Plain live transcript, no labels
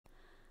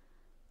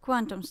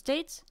quantum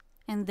states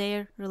and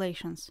their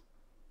relations.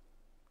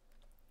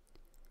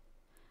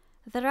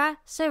 There are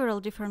several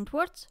different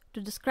words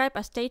to describe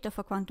a state of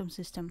a quantum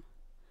system: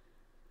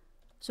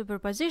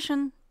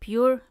 superposition,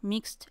 pure,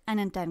 mixed, and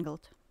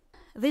entangled.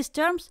 These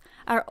terms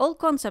are all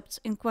concepts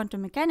in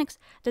quantum mechanics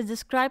that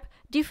describe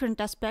different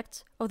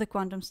aspects of the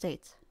quantum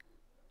states.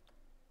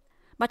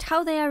 But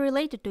how they are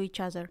related to each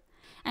other,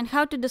 and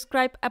how to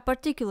describe a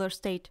particular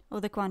state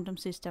of the quantum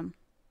system?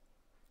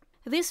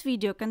 This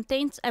video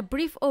contains a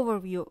brief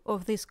overview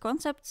of these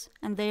concepts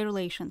and their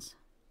relations.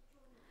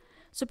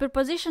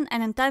 Superposition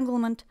and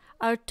entanglement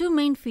are two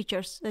main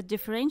features that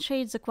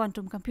differentiate the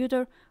quantum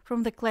computer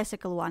from the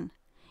classical one.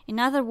 In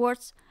other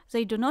words,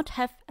 they do not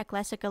have a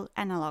classical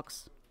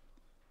analogues.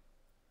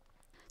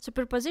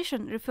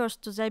 Superposition refers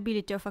to the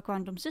ability of a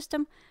quantum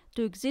system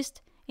to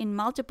exist in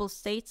multiple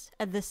states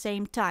at the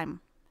same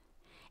time.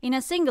 In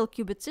a single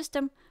qubit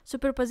system,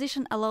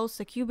 superposition allows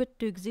the qubit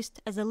to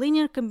exist as a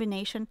linear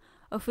combination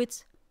of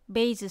its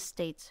basis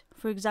states,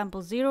 for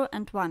example 0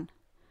 and 1,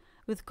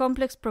 with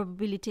complex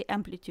probability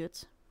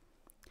amplitudes.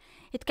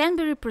 It can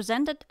be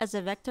represented as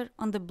a vector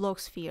on the Bloch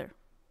sphere.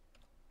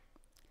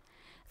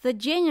 The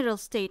general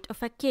state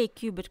of a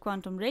k-qubit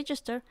quantum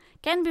register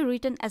can be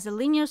written as a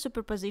linear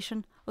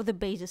superposition of the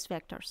basis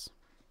vectors.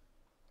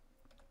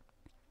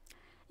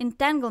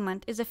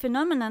 Entanglement is a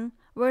phenomenon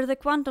where the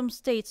quantum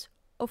states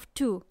of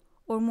two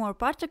or more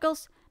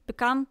particles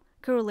become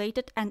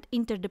correlated and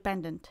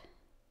interdependent.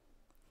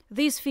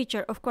 This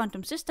feature of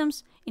quantum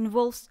systems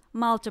involves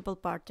multiple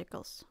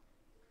particles.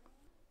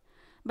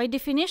 By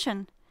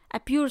definition,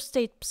 a pure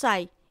state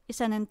psi is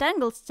an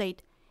entangled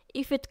state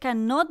if it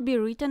cannot be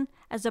written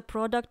as a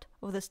product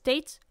of the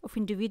states of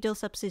individual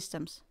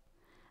subsystems.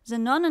 The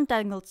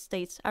non-entangled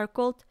states are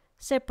called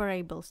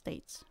separable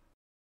states.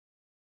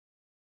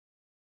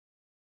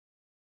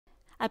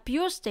 A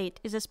pure state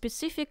is a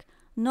specific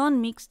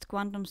non-mixed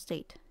quantum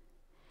state.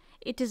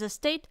 It is a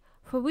state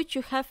for which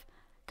you have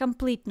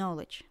complete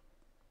knowledge.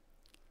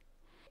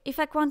 If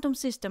a quantum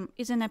system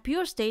is in a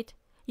pure state,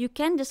 you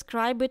can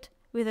describe it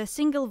with a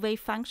single wave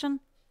function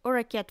or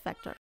a ket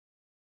vector.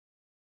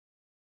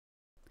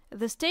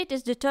 The state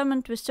is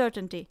determined with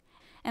certainty,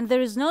 and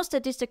there is no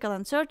statistical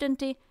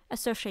uncertainty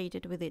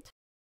associated with it.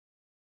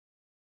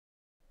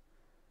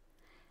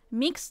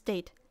 Mixed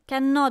state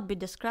cannot be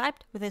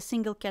described with a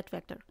single ket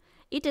vector.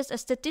 It is a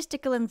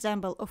statistical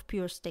ensemble of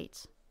pure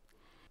states.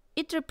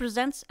 It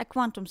represents a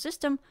quantum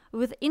system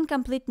with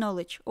incomplete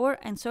knowledge or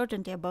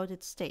uncertainty about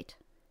its state.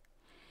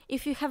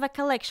 If you have a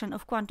collection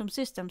of quantum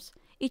systems,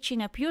 each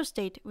in a pure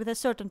state with a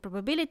certain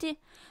probability,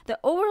 the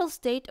overall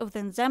state of the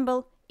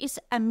ensemble is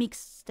a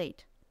mixed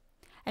state.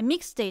 A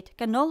mixed state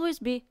can always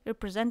be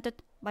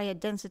represented by a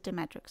density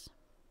matrix.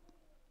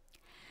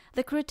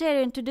 The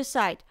criterion to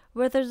decide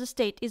whether the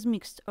state is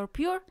mixed or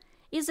pure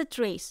is a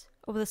trace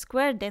of the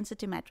square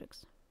density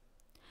matrix.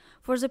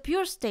 For the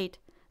pure state,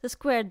 the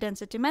square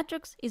density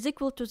matrix is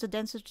equal to the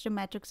density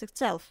matrix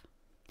itself,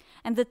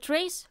 and the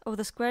trace of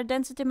the square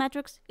density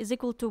matrix is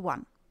equal to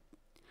 1.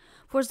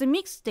 For the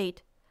mixed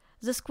state,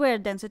 the square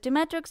density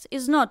matrix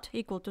is not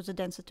equal to the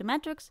density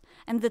matrix,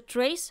 and the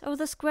trace of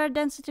the square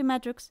density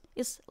matrix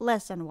is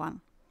less than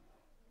 1.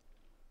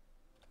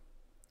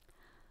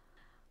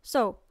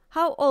 So,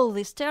 how all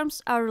these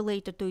terms are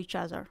related to each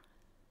other?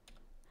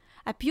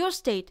 A pure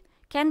state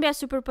can be a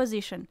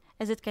superposition,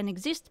 as it can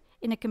exist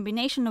in a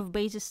combination of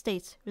basis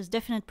states with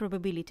definite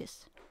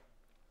probabilities.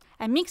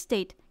 A mixed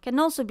state can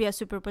also be a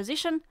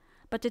superposition,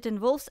 but it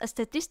involves a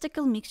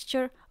statistical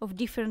mixture of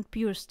different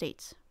pure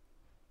states.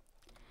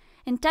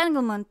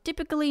 Entanglement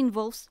typically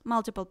involves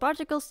multiple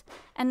particles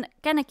and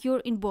can occur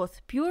in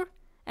both pure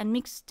and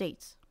mixed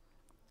states.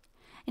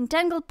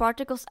 Entangled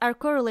particles are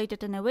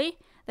correlated in a way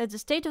that the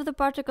state of the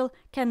particle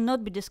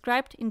cannot be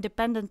described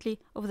independently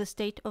of the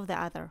state of the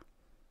other.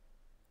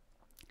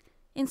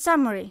 In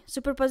summary,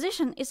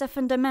 superposition is a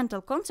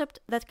fundamental concept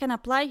that can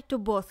apply to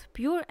both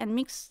pure and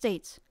mixed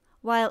states,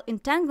 while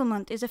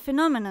entanglement is a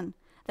phenomenon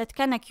that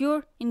can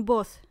occur in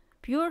both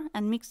pure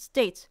and mixed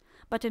states,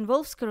 but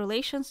involves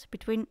correlations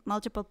between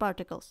multiple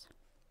particles.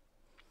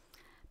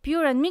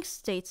 Pure and mixed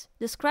states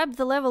describe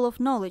the level of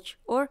knowledge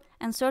or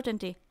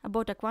uncertainty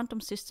about a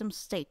quantum system's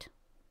state.